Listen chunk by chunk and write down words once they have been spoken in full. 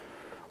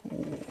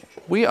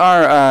We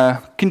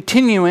are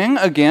continuing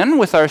again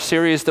with our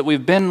series that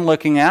we've been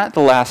looking at the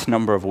last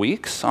number of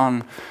weeks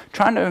on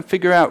trying to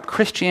figure out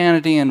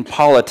Christianity and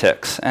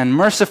politics. And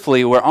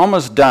mercifully, we're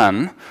almost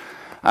done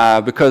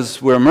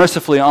because we're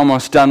mercifully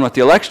almost done with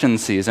the election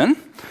season.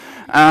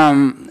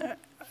 And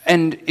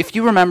if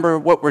you remember,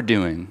 what we're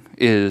doing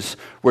is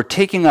we're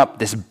taking up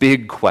this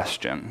big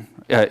question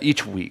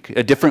each week,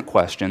 a different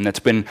question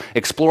that's been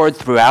explored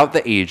throughout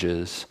the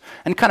ages,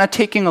 and kind of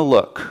taking a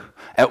look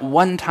at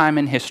one time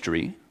in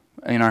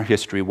our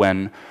history,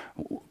 when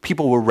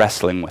people were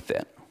wrestling with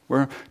it.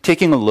 We're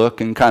taking a look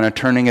and kind of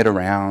turning it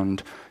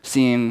around,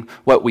 seeing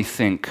what we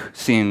think,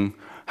 seeing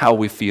how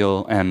we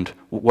feel, and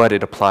what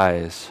it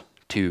applies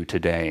to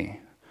today.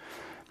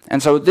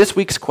 And so this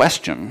week's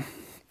question,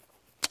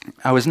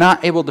 I was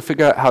not able to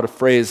figure out how to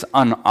phrase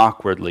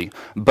unawkwardly,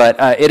 but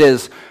it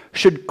is,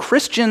 should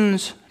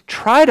Christians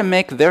try to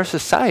make their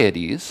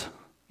societies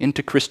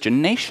into Christian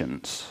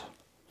nations?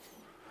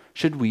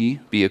 Should we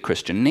be a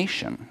Christian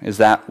nation? Is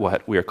that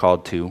what we are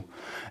called to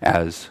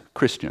as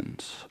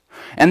Christians?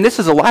 And this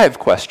is a live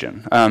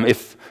question.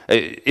 If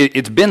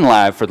it's been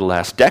live for the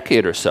last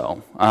decade or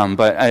so,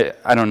 but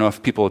I don't know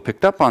if people have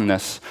picked up on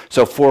this.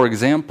 So, for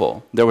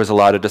example, there was a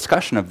lot of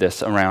discussion of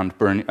this around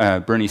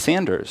Bernie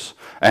Sanders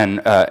and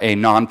a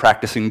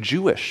non-practicing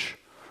Jewish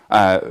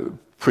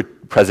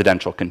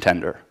presidential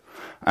contender.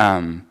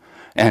 And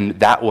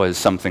that was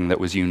something that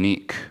was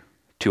unique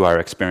to our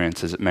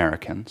experience as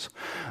Americans.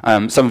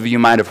 Some of you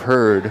might have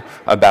heard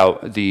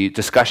about the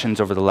discussions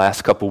over the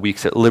last couple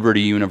weeks at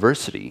Liberty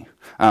University.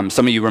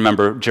 Some of you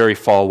remember Jerry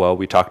Falwell,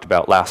 we talked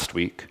about last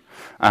week,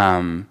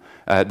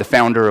 the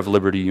founder of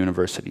Liberty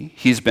University.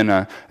 He's been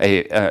an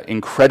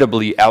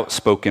incredibly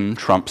outspoken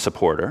Trump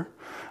supporter.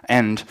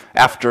 And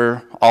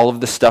after all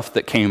of the stuff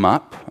that came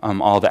up,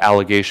 all the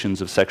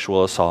allegations of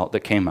sexual assault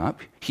that came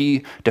up,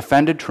 he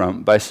defended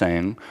Trump by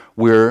saying,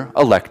 "We're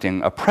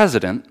electing a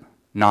president,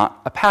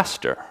 not a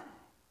pastor."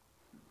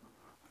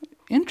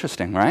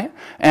 Interesting, right?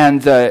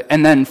 And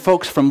then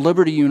folks from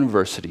Liberty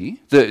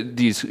University,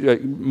 these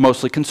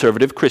mostly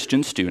conservative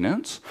Christian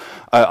students,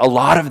 a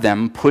lot of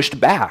them pushed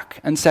back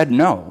and said,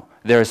 no,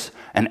 there's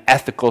an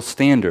ethical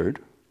standard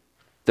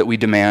that we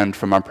demand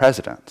from our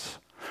presidents,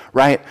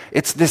 right?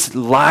 It's this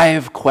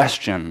live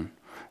question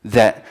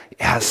that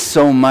has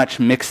so much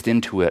mixed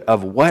into it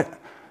of what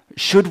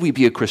should we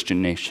be a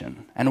Christian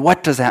nation? And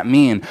what does that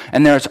mean?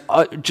 And there's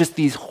just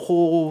these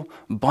whole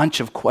bunch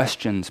of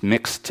questions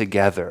mixed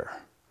together.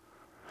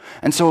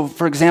 And so,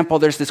 for example,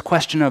 there's this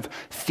question of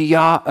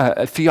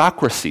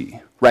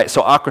theocracy, right?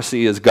 So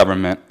ocracy is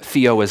government,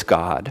 theo is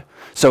God.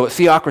 So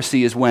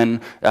theocracy is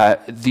when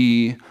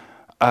the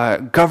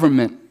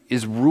government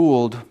is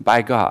ruled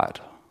by God.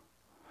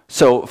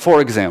 So,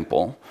 for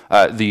example,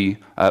 the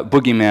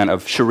boogeyman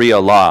of Sharia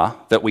law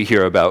that we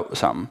hear about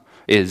some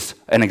is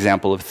an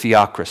example of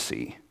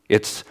theocracy.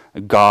 It's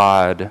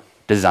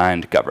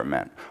God-designed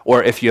government.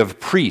 Or if you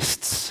have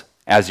priests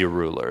as your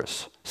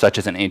rulers, such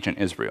as in ancient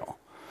Israel,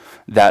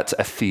 that's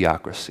a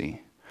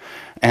theocracy.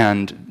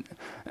 And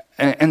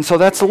so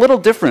that's a little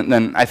different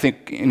than, I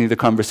think, any of the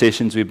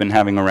conversations we've been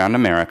having around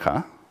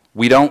America.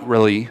 We don't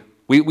really,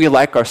 we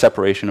like our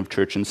separation of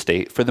church and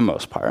state for the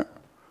most part.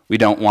 We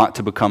don't want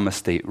to become a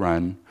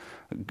state-run,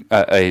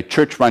 a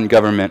church-run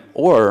government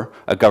or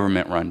a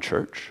government-run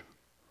church.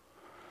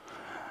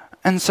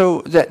 And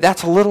so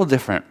that's a little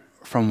different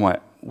from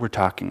what we're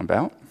talking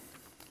about.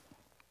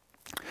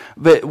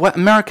 But what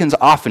Americans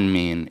often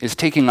mean is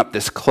taking up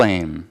this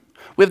claim.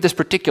 We have this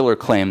particular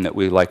claim that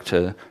we like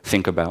to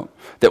think about,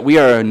 that we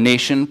are a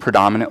nation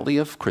predominantly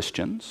of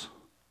Christians,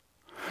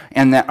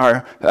 and that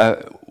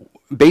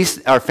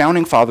our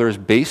founding fathers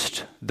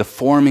based the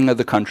forming of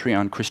the country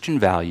on Christian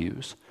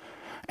values,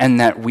 and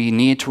that we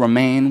need to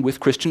remain with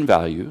Christian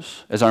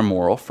values as our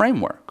moral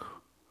framework.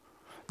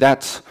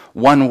 That's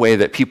one way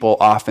that people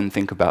often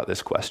think about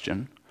this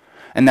question.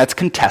 And that's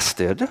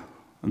contested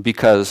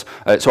because,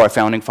 so our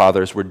founding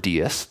fathers were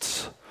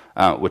deists,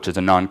 which is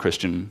a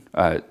non-Christian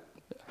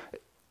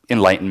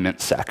Enlightenment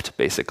sect,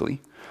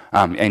 basically,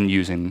 and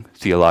using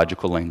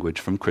theological language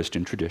from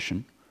Christian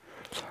tradition.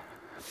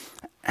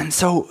 And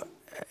so,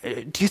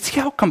 do you see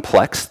how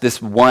complex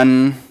this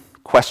one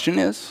question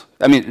is?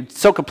 I mean, it's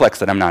so complex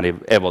that I'm not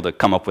able to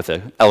come up with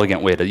an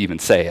elegant way to even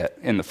say it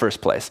in the first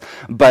place.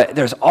 But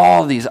there's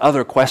all these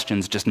other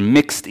questions just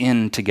mixed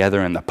in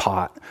together in the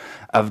pot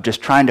of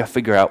just trying to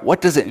figure out,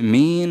 what does it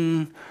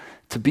mean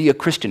to be a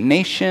Christian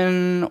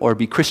nation or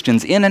be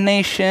Christians in a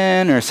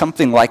nation or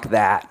something like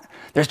that?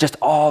 There's just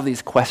all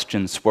these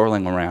questions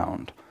swirling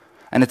around.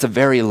 And it's a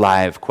very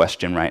live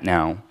question right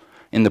now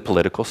in the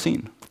political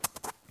scene.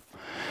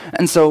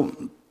 And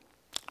so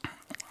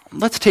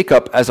let's take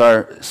up as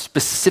our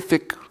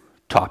specific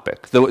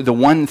topic, the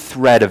one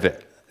thread of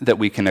it that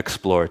we can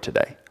explore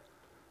today,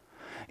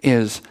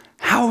 is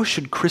how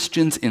should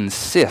Christians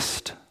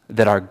insist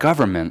that our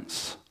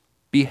governments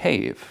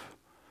behave?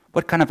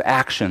 What kind of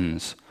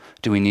actions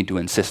do we need to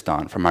insist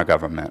on from our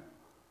government?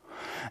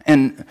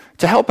 And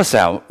to help us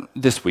out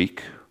this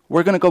week,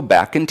 we're going to go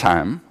back in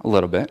time a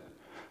little bit.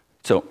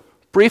 So,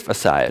 brief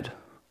aside,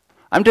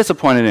 I'm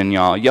disappointed in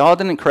y'all. Y'all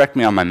didn't correct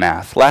me on my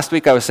math. Last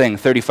week I was saying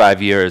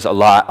 35 years, a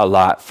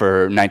lot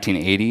for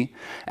 1980,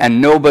 and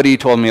nobody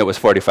told me it was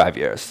 45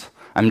 years.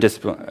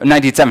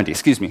 1970,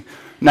 excuse me.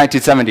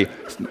 1970.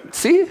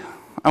 See?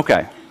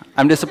 Okay,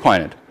 I'm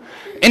disappointed.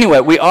 Anyway,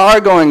 we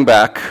are going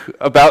back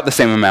about the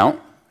same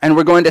amount, and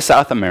we're going to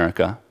South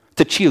America,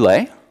 to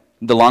Chile,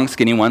 the long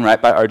skinny one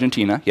right by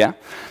Argentina, yeah?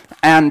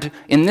 And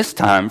in this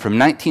time, from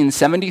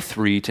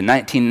 1973 to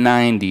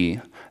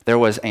 1990, there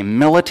was a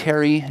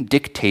military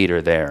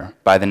dictator there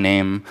by the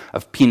name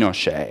of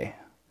Pinochet.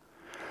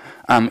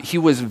 He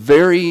was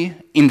very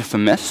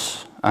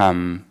infamous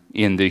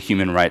in the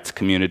human rights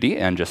community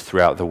and just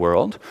throughout the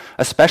world,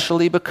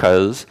 especially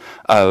because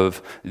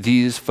of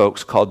these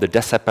folks called the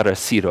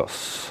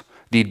desaparecidos,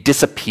 the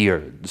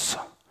disappeareds.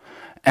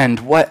 And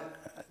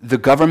what the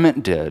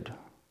government did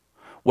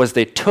was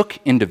they took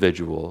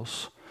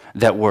individuals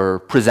that were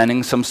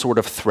presenting some sort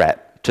of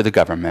threat to the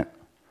government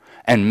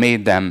and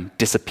made them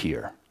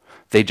disappear.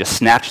 They just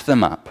snatched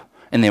them up,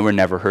 and they were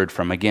never heard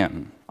from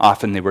again.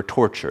 Often they were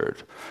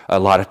tortured. A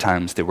lot of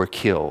times they were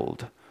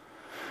killed.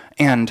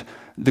 And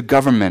the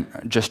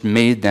government just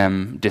made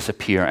them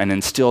disappear and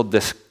instilled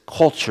this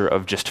culture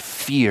of just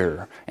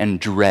fear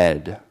and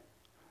dread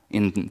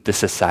in the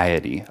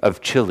society of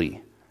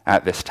Chile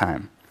at this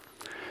time.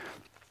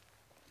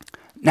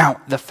 Now,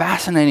 the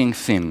fascinating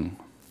thing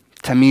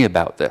to me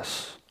about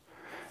this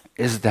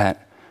is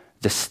that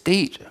the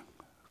state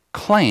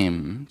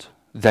claimed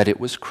that it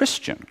was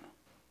Christian.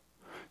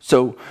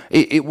 So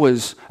it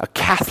was a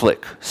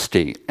Catholic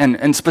state,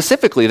 and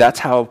specifically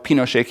that's how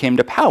Pinochet came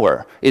to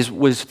power,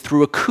 was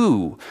through a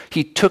coup.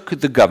 He took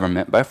the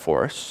government by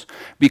force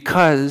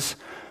because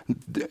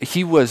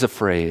he was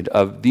afraid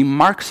of the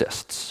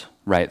Marxists,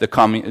 right? The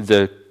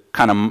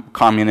kind of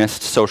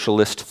communist,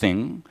 socialist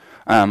thing.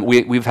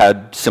 We've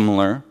had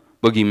similar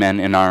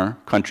boogeymen in our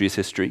country's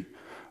history,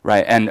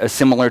 right? And a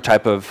similar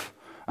type of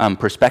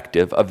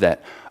perspective of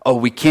that,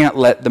 we can't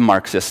let the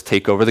Marxists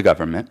take over the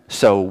government,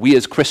 so we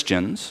as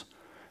Christians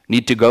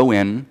need to go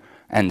in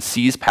and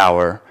seize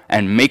power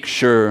and make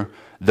sure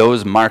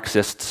those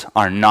Marxists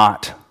are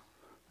not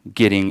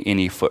getting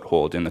any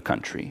foothold in the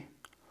country.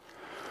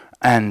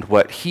 And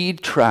what he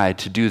tried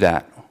to do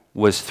that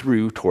was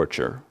through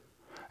torture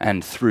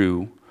and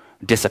through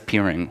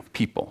disappearing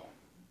people.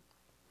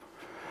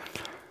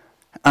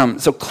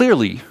 So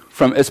clearly,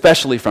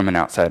 especially from an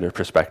outsider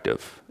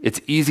perspective,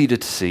 it's easy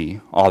to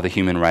see all the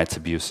human rights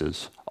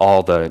abuses,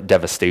 all the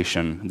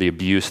devastation, the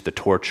abuse, the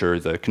torture,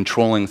 the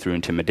controlling through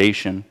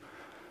intimidation.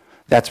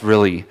 That's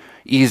really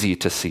easy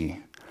to see.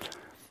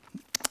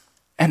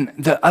 And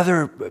the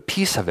other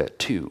piece of it,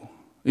 too,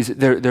 is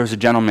there's a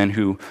gentleman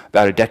who,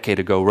 about a decade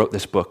ago, wrote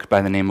this book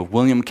by the name of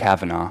William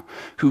Kavanaugh,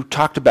 who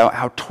talked about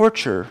how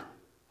torture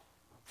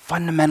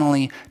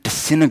fundamentally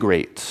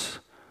disintegrates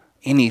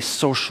any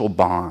social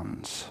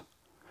bonds.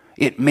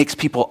 It makes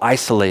people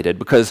isolated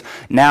because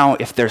now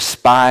if there's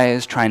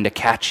spies trying to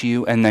catch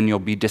you and then you'll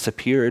be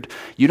disappeared,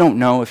 you don't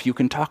know if you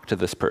can talk to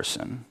this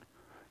person.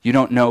 You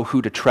don't know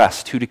who to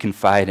trust, who to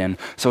confide in,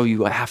 so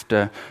you have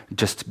to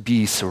just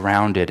be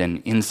surrounded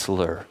and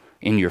insular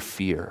in your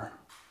fear.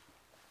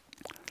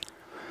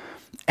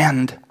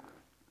 And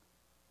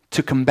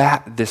to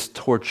combat this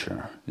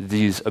torture,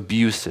 these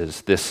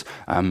abuses, this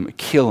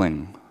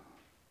killing,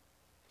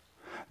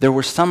 there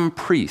were some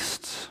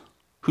priests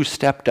who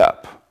stepped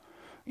up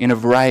in a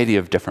variety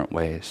of different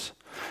ways.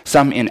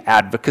 Some in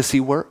advocacy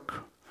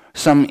work,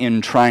 some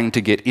in trying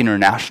to get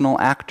international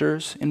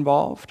actors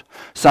involved,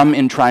 some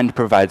in trying to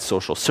provide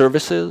social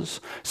services,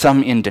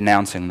 some in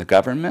denouncing the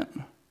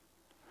government.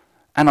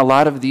 And a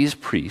lot of these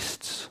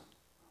priests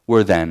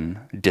were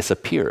then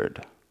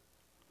disappeared.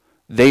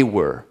 They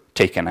were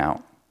taken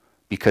out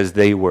because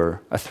they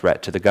were a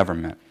threat to the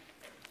government.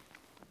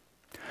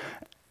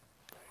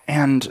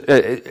 And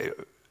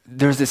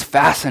there's this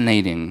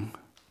fascinating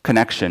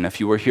connection,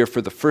 if you were here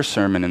for the first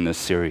sermon in this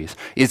series,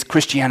 is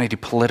Christianity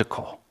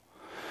political?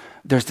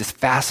 There's this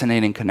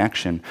fascinating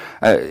connection.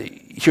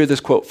 Hear this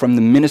quote from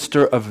the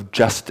Minister of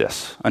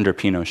Justice under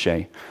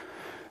Pinochet.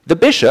 The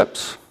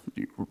bishops,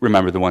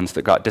 remember the ones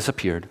that got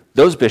disappeared,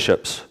 those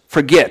bishops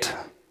forget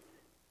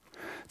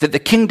that the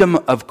kingdom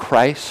of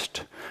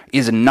Christ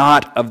is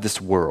not of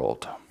this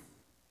world.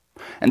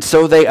 And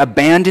so they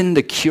abandon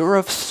the cure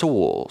of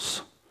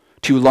souls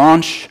to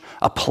launch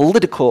a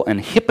political and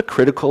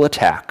hypocritical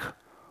attack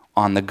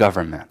on the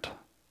government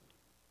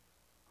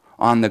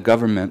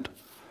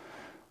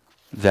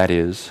that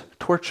is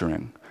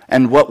torturing.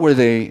 And what were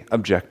they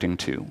objecting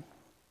to?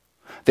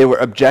 They were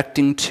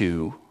objecting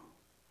to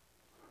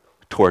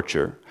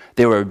torture.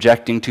 They were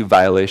objecting to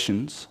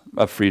violations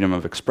of freedom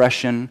of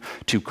expression,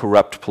 to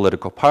corrupt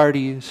political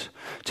parties,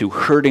 to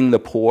hurting the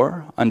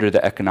poor under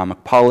the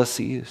economic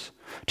policies,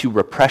 to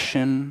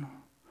repression.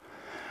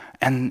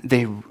 And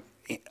they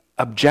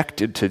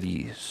objected to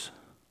these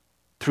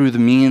through the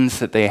means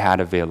that they had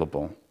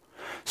available.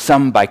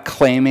 Some by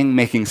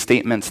making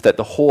statements that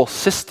the whole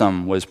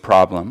system was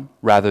problem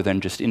rather than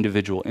just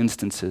individual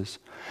instances,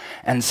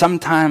 and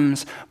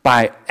sometimes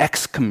by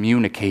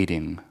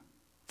excommunicating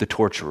the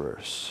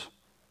torturers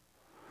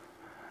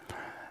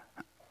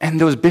And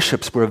those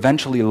bishops were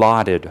eventually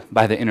lauded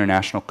by the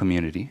international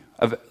community,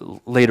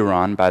 later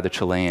on by the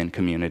Chilean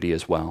community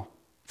as well,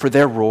 for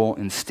their role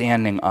in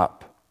standing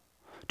up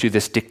to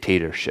this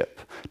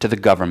dictatorship, to the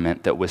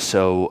government that was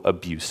so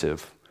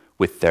abusive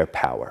with their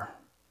power.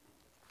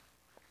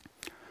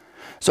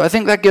 So I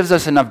think that gives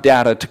us enough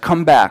data to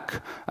come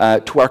back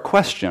to our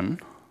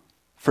question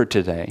for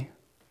today.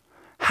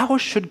 How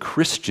should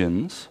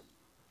Christians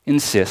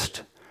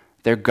insist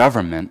their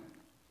government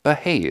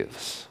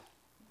behaves?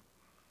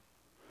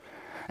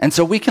 And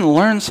so we can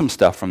learn some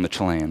stuff from the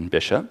Chilean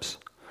bishops.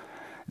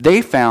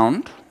 They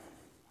found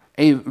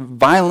a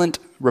violent,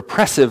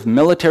 repressive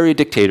military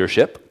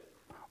dictatorship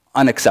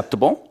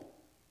unacceptable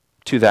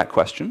to that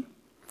question.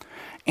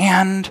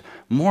 And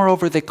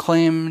moreover, they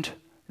claimed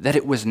that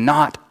it was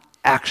not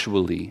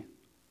actually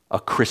a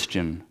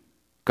Christian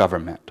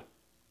government.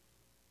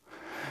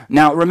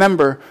 Now,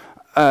 remember,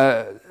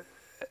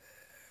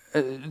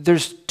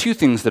 there's two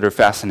things that are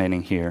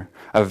fascinating here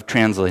of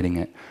translating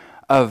it.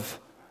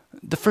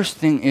 The first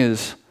thing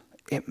is,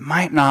 it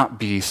might not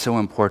be so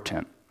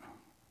important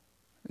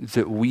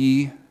that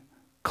we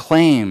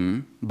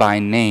claim by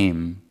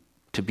name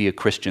to be a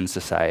Christian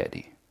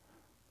society.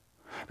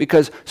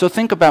 So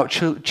think about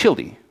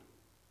Chile.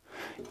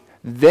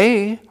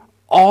 They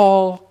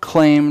all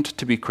claimed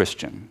to be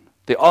Christian.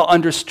 They all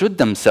understood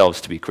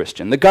themselves to be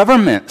Christian. The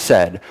government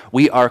said,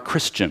 we are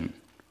Christian.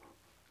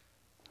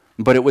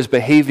 But it was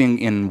behaving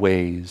in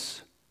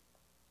ways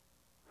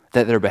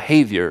that their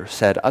behavior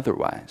said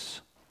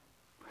otherwise.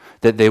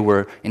 That they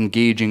were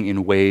engaging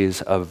in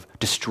ways of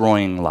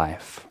destroying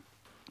life.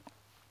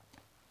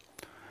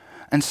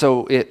 And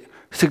so it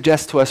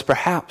suggests to us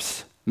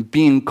perhaps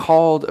being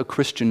called a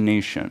Christian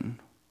nation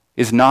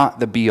is not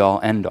the be-all,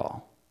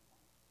 end-all.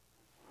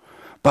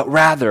 But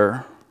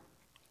rather,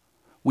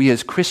 we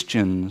as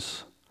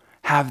Christians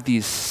have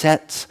these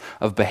sets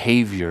of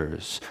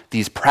behaviors,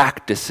 these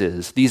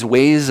practices, these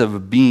ways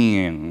of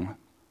being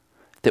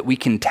that we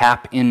can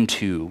tap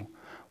into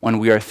when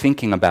we are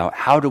thinking about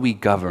how do we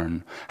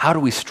govern, how do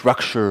we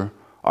structure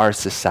our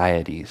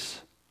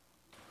societies.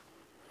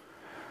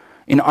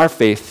 In our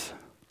faith,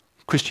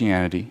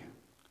 Christianity,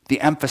 the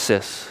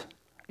emphasis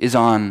is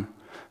on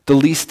the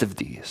least of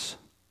these.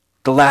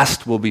 The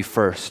last will be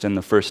first and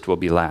the first will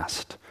be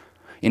last.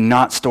 In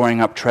not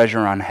storing up treasure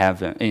on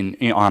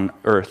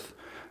earth,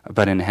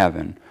 but in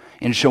heaven.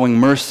 In showing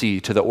mercy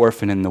to the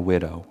orphan and the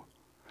widow.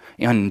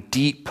 In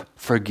deep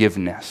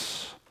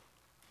forgiveness.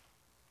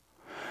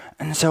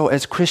 And so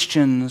as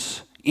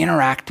Christians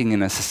interacting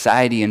in a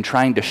society and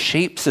trying to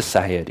shape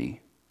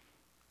society,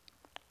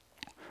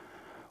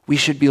 we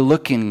should be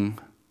looking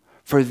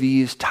for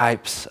these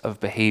types of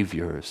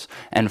behaviors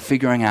and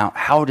figuring out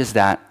how does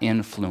that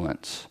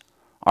influence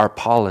our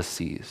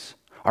policies,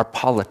 our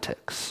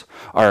politics,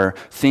 our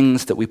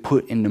things that we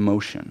put into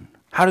motion.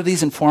 How do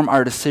these inform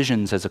our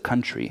decisions as a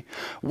country?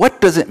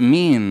 What does it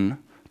mean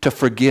to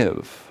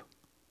forgive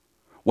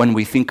when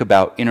we think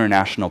about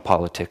international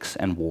politics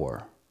and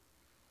war?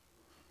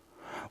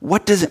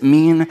 What does it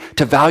mean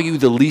to value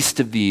the least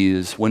of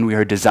these when we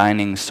are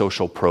designing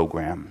social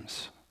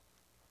programs?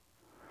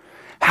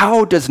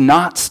 How does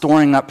not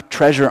storing up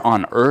treasure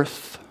on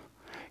earth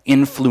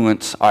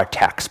influence our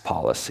tax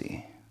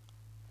policy?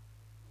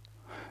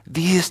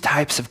 These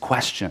types of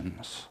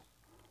questions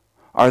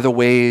are the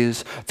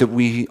ways that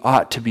we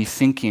ought to be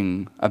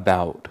thinking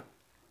about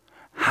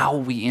how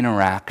we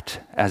interact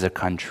as a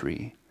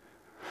country.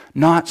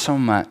 Not so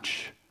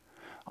much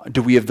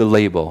do we have the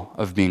label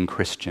of being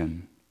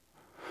Christian,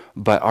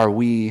 but are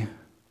we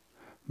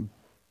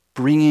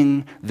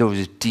bringing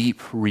those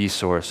deep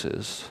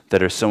resources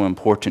that are so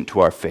important to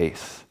our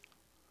faith,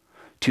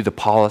 to the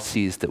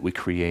policies that we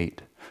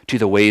create, to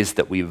the ways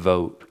that we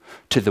vote,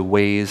 to the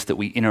ways that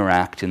we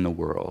interact in the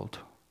world.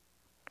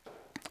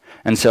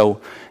 And so,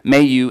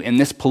 may you, in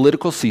this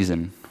political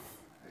season,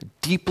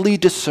 deeply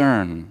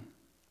discern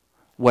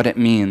what it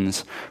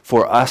means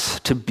for us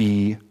to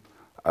be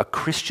a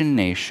Christian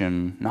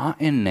nation, not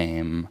in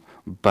name,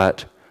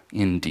 but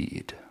in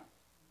deed.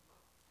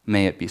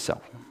 May it be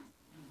so.